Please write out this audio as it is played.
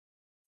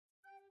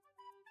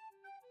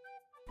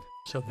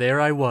So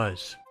there I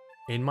was,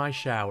 in my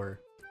shower,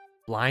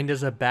 blind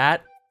as a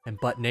bat and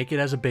butt naked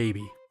as a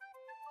baby.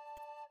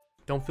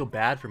 Don't feel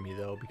bad for me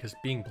though, because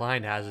being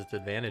blind has its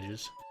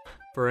advantages.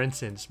 For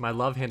instance, my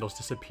love handles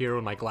disappear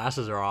when my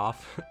glasses are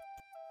off.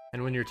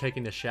 And when you're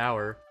taking a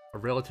shower, a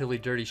relatively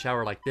dirty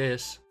shower like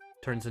this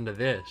turns into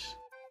this.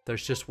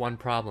 There's just one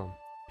problem.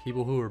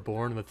 People who were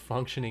born with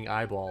functioning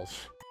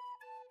eyeballs.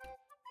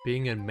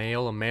 Being a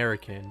male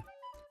American,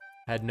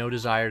 I had no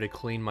desire to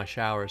clean my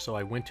shower, so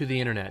I went to the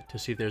internet to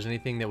see if there's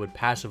anything that would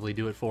passively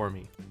do it for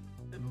me.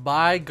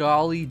 By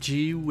golly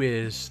gee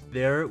whiz,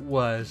 there it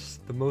was,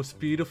 the most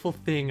beautiful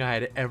thing I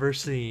had ever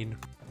seen.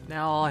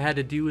 Now all I had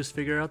to do was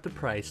figure out the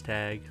price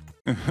tag.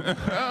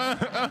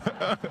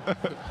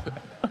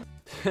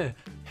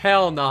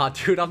 Hell nah,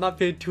 dude, I'm not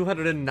paying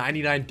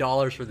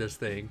 $299 for this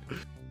thing.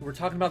 We're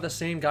talking about the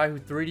same guy who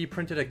 3D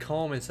printed a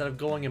comb instead of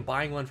going and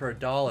buying one for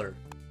 $1.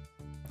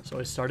 So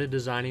I started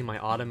designing my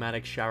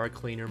automatic shower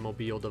cleaner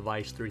mobile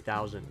device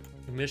 3000.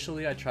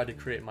 Initially, I tried to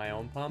create my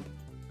own pump.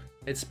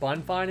 It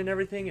spun fine and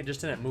everything, it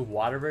just didn't move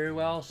water very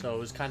well, so it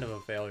was kind of a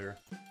failure.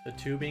 The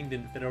tubing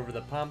didn't fit over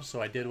the pump,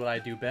 so I did what I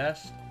do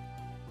best.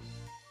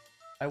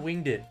 I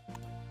winged it.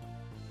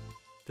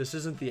 This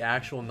isn't the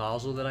actual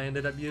nozzle that I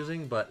ended up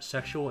using, but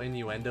Sexual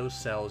Innuendo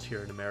sells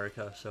here in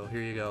America, so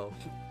here you go.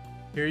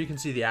 Here you can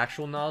see the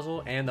actual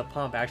nozzle, and the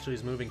pump actually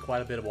is moving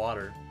quite a bit of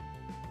water.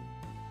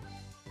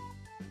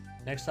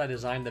 Next I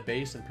designed the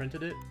base and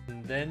printed it,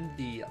 and then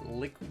the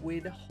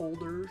liquid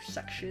holder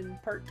section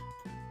part.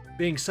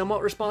 Being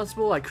somewhat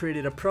responsible, I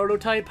created a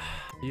prototype.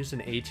 I used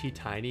an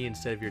ATtiny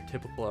instead of your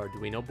typical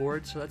Arduino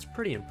board, so that's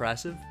pretty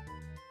impressive.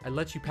 I'd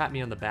let you pat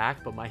me on the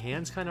back, but my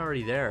hand's kinda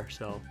already there,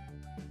 so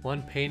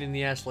one pain in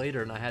the ass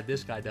later and I had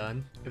this guy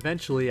done.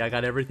 Eventually, I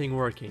got everything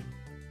working.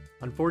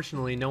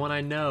 Unfortunately, no one I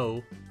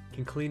know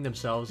can clean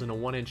themselves in a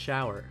 1-inch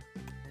shower.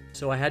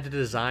 So I had to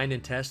design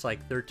and test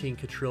like 13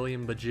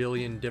 quadrillion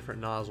bajillion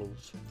different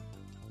nozzles.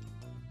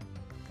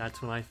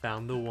 That's when I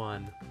found the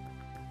one.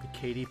 The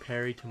Katy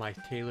Perry to my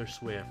Taylor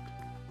Swift.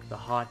 The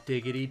hot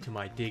diggity to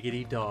my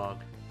diggity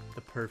dog.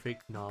 The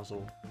perfect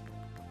nozzle.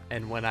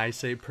 And when I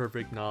say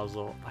perfect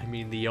nozzle, I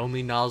mean the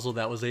only nozzle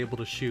that was able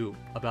to shoot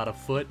about a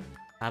foot,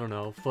 I don't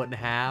know, foot and a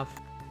half.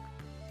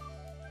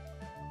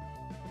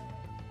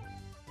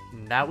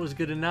 And that was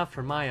good enough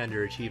for my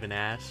underachieving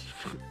ass.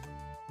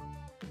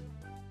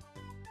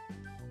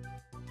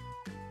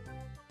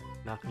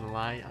 Not gonna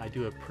lie, I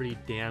do a pretty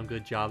damn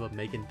good job of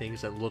making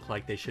things that look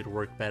like they should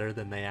work better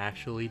than they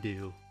actually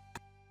do.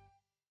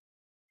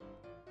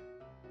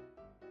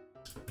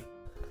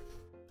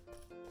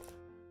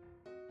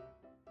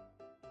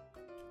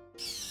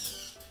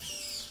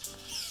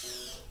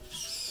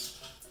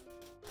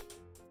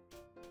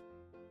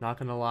 Not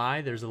gonna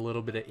lie, there's a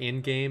little bit of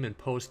in-game and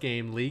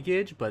post-game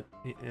leakage, but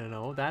you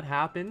know, that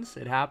happens.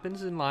 It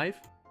happens in life.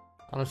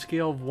 On a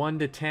scale of 1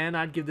 to 10,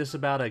 I'd give this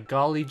about a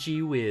golly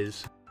gee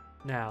whiz.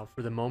 Now,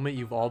 for the moment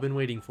you've all been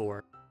waiting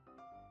for.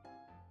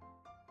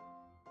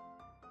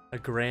 A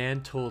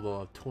grand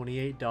total of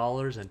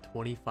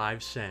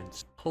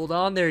 $28.25. Hold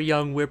on there,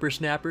 young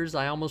whippersnappers,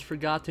 I almost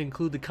forgot to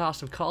include the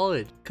cost of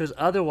college, because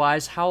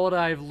otherwise, how would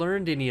I have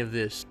learned any of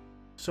this?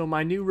 So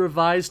my new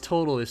revised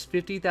total is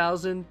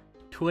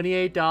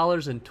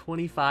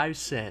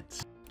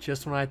 $50,028.25.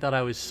 Just when I thought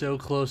I was so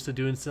close to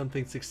doing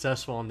something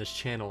successful on this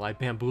channel, I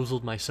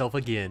bamboozled myself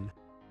again.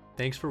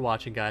 Thanks for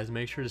watching, guys.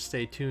 Make sure to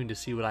stay tuned to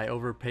see what I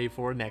overpay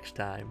for next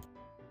time.